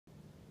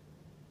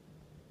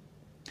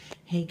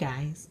Hey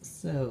guys,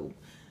 so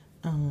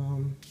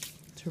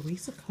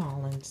Teresa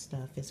Collins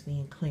stuff is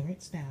being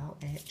clearanced out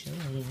at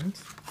Joann's,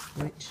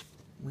 which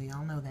we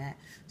all know that.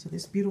 So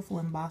this beautiful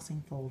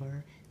embossing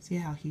folder, see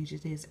how huge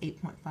it is,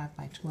 8.5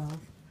 by 12.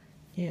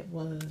 It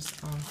was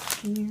on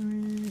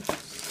clearance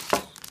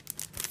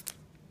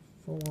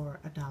for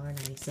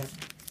 $1.97.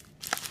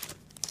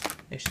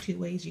 There's two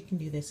ways you can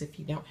do this if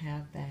you don't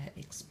have that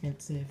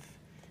expensive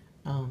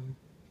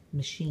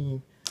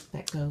machine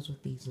that goes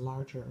with these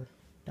larger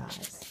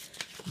dies.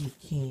 You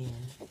can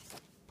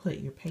put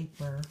your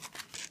paper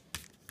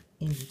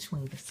in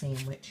between the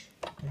sandwich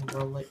and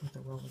roll it with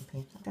a rolling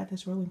pin. I got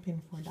this rolling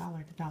pin for $1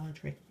 at the Dollar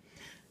Tree.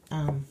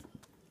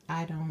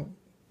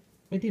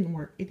 It didn't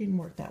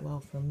work that well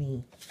for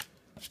me,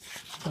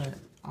 but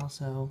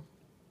also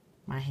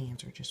my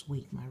hands are just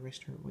weak, my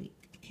wrists are weak.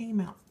 It came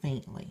out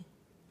faintly,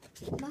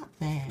 not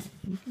bad.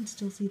 You can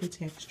still see the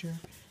texture,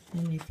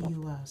 and if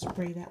you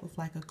spray that with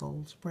like a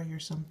gold spray or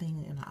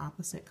something in an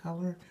opposite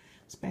color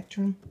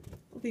spectrum,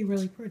 it'll be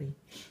really pretty.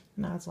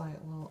 And I was like,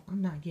 well, I'm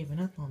not giving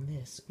up on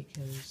this,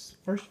 because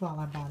first of all,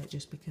 I bought it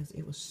just because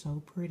it was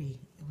so pretty.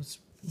 It was,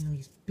 you know,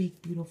 these big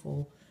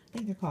beautiful, I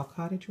think they're called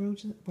cottage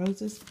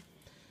roses.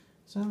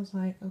 So I was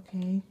like,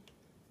 okay,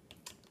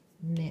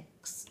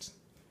 next.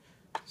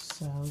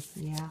 So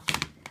yeah,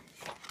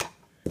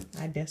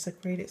 I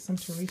desecrated some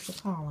Teresa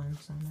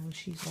Collins. I know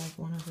she's like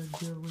one of the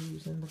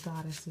gurus and the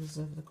goddesses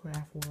of the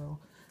craft world.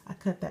 I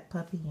cut that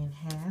puppy in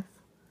half.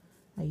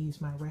 I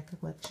used my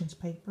Recollections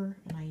paper,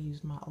 and I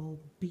used my old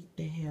Beat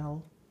to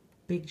Hell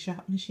Big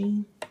Shot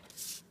machine.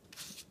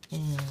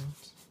 And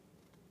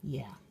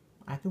yeah,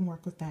 I can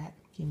work with that.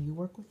 Can you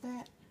work with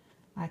that?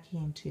 I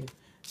can too.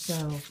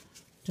 So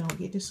don't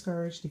get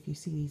discouraged if you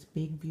see these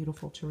big,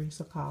 beautiful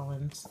Teresa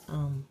Collins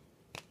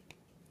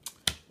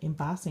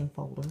embossing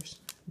folders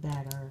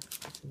that are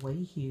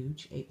way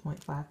huge,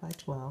 8.5 by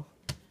 12.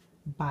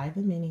 Buy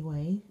them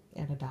anyway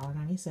at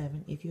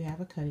 $1.97. If you have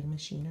a cutting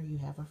machine or you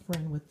have a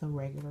friend with a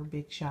regular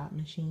Big Shot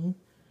machine,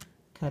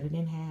 cut it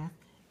in half,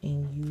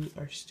 and you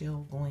are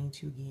still going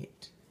to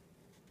get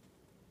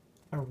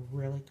a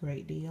really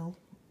great deal.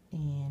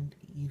 And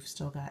you've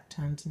still got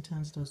tons and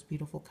tons of those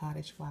beautiful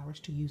cottage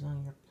flowers to use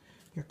on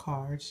your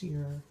cards,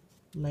 your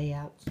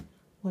layouts,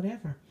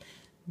 whatever.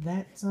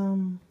 That's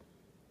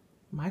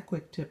my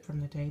quick tip from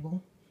the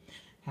table.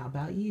 How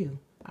about you?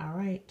 All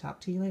right,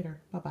 talk to you later.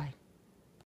 Bye-bye.